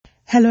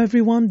Hello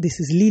everyone, this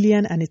is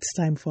Lillian and it's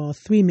time for our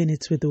 3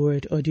 Minutes with the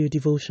Word audio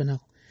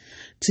devotional.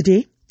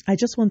 Today, I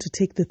just want to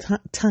take the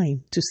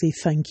time to say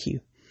thank you.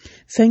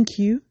 Thank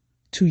you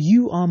to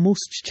you, our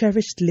most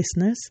cherished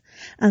listeners,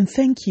 and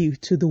thank you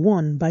to the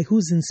one by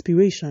whose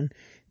inspiration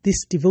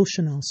this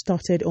devotional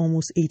started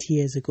almost 8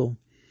 years ago.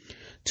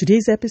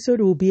 Today's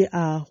episode will be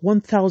our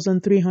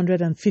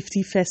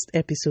 1351st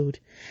episode,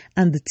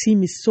 and the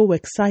team is so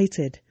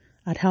excited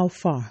at how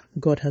far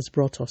God has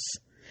brought us.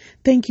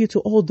 Thank you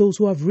to all those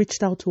who have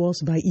reached out to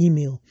us by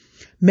email.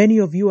 Many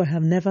of you I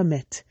have never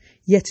met,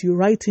 yet you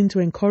write in to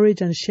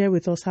encourage and share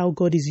with us how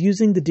God is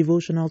using the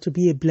devotional to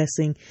be a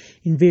blessing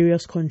in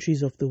various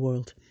countries of the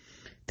world.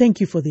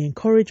 Thank you for the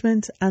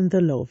encouragement and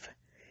the love.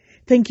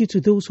 Thank you to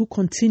those who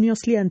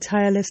continuously and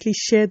tirelessly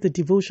share the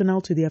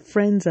devotional to their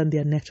friends and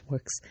their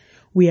networks.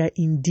 We are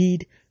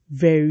indeed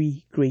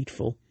very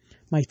grateful.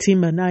 My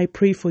team and I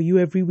pray for you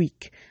every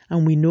week,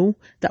 and we know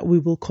that we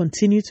will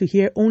continue to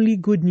hear only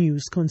good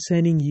news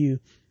concerning you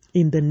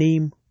in the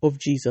name of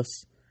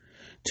Jesus.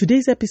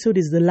 Today's episode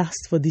is the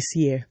last for this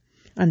year,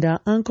 and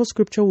our anchor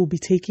scripture will be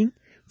taken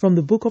from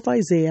the book of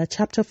Isaiah,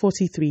 chapter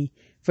 43,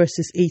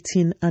 verses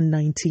 18 and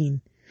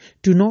 19.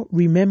 Do not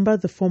remember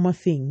the former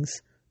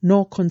things,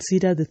 nor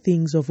consider the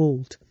things of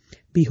old.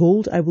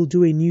 Behold, I will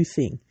do a new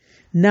thing.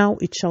 Now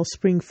it shall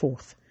spring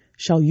forth.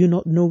 Shall you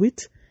not know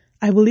it?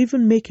 I will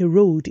even make a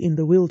road in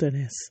the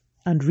wilderness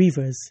and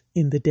rivers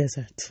in the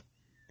desert.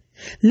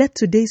 Let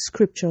today's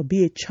scripture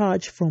be a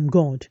charge from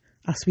God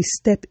as we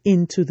step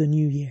into the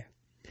new year.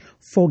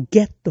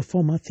 Forget the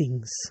former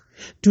things.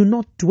 Do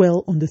not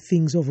dwell on the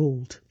things of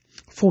old.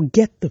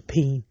 Forget the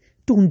pain.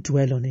 Don't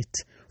dwell on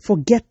it.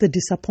 Forget the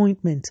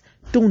disappointment.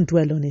 Don't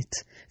dwell on it.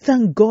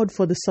 Thank God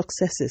for the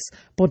successes,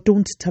 but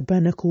don't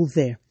tabernacle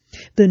there.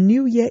 The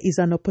new year is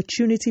an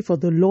opportunity for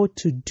the Lord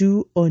to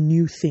do a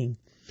new thing.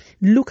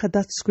 Look at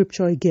that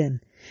scripture again.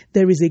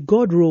 There is a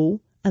God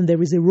role and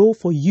there is a role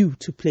for you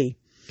to play.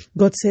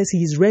 God says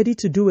He is ready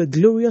to do a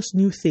glorious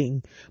new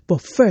thing,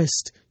 but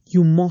first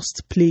you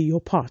must play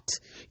your part.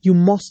 You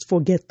must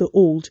forget the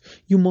old.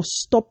 You must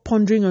stop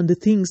pondering on the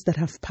things that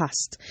have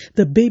passed.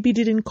 The baby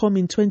didn't come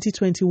in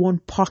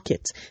 2021, park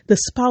it. The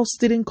spouse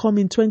didn't come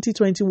in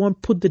 2021,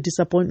 put the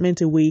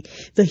disappointment away.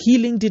 The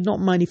healing did not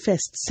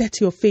manifest,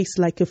 set your face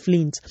like a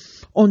flint.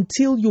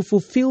 Until you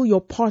fulfill your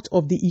part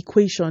of the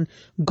equation,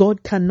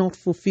 God cannot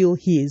fulfill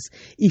His.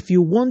 If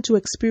you want to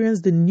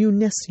experience the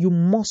newness, you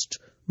must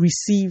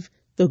receive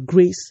the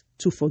grace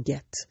to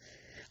forget.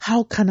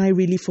 How can I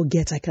really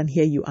forget? I can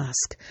hear you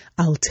ask.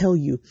 I'll tell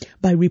you,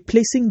 by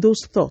replacing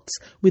those thoughts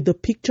with the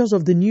pictures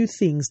of the new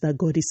things that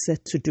God is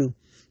set to do.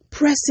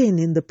 Press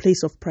in the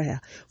place of prayer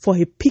for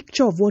a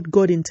picture of what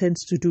God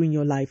intends to do in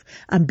your life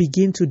and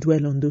begin to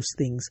dwell on those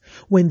things.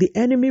 When the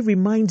enemy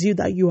reminds you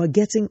that you are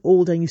getting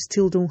old and you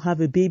still don't have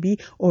a baby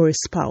or a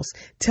spouse,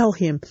 tell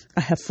him,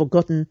 I have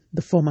forgotten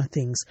the former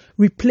things.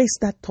 Replace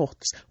that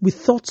thought with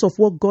thoughts of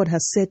what God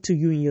has said to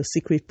you in your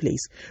secret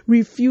place.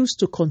 Refuse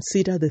to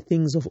consider the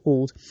things of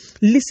old.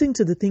 Listen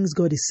to the things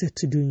God is set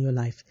to do in your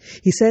life.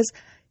 He says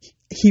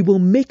He will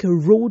make a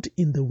road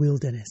in the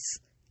wilderness.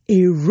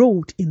 A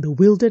road in the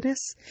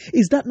wilderness?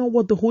 Is that not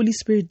what the Holy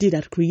Spirit did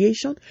at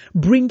creation?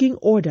 Bringing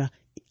order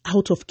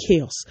out of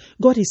chaos.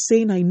 God is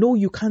saying, I know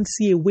you can't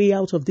see a way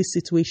out of this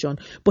situation,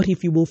 but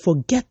if you will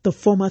forget the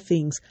former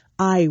things,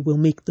 I will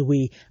make the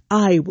way.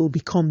 I will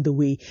become the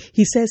way.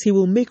 He says He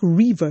will make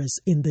rivers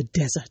in the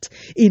desert.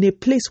 In a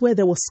place where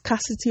there was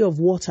scarcity of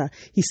water,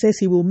 He says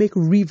He will make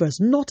rivers,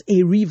 not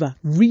a river,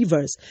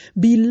 rivers.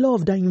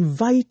 Beloved, I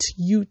invite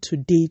you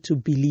today to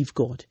believe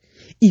God.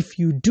 If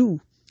you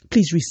do,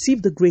 please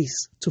receive the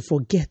grace to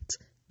forget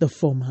the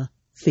former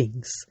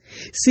things.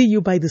 See you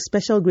by the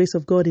special grace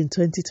of God in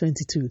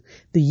 2022,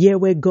 the year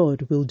where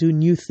God will do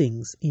new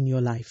things in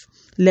your life.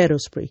 Let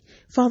us pray.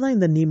 Father, in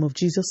the name of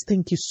Jesus,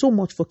 thank you so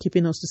much for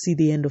keeping us to see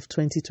the end of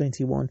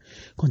 2021.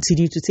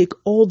 Continue to take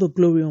all the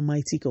glory,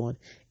 Almighty God.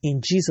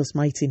 In Jesus'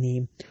 mighty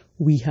name,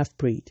 we have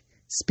prayed.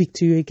 Speak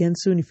to you again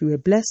soon. If you were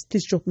blessed,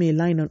 please drop me a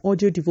line on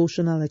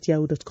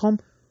audiodevotional@yahoo.com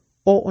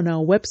or on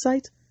our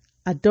website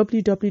at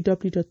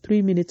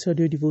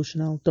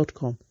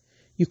www.3minutesaudiodevotional.com.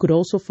 You could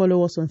also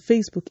follow us on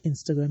Facebook,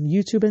 Instagram,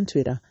 YouTube, and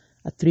Twitter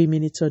at 3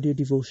 Minutes Audio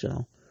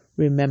Devotional.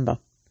 Remember,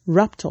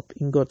 wrapped up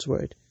in God's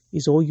Word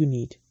is all you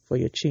need for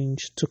your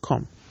change to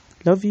come.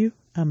 Love you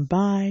and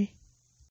bye.